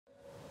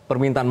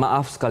Permintaan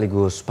maaf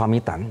sekaligus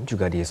pamitan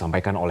juga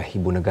disampaikan oleh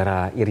Ibu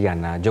Negara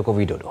Iriana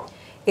Jokowi.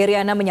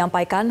 Iriana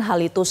menyampaikan hal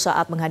itu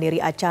saat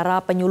menghadiri acara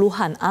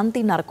penyuluhan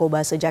anti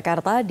narkoba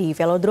se-Jakarta di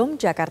Velodrome,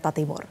 Jakarta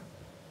Timur.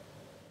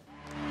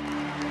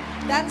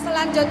 Dan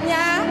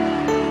selanjutnya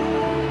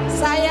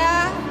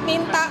saya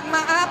minta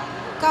maaf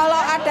kalau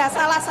ada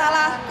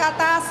salah-salah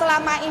kata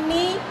selama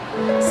ini.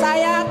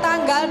 Saya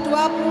tanggal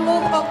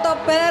 20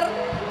 Oktober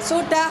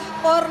sudah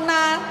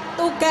purna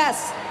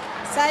tugas.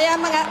 Saya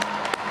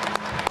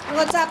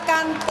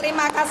mengucapkan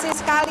terima kasih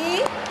sekali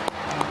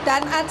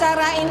dan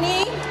acara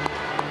ini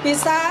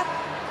bisa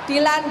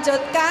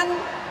dilanjutkan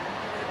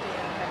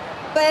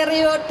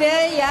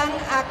periode yang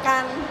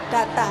akan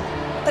datang.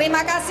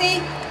 Terima kasih,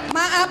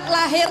 maaf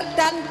lahir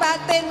dan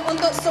batin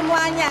untuk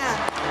semuanya.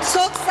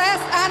 Sukses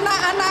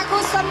anak-anakku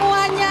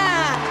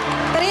semuanya.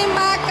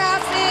 Terima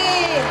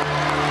kasih.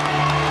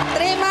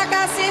 Terima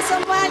kasih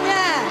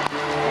semuanya.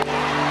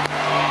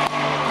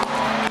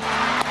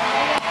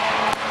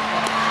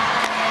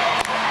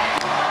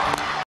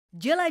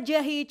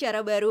 Jelajahi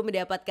cara baru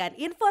mendapatkan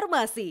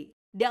informasi.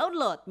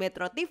 Download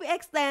MetroTV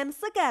Extend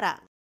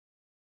sekarang.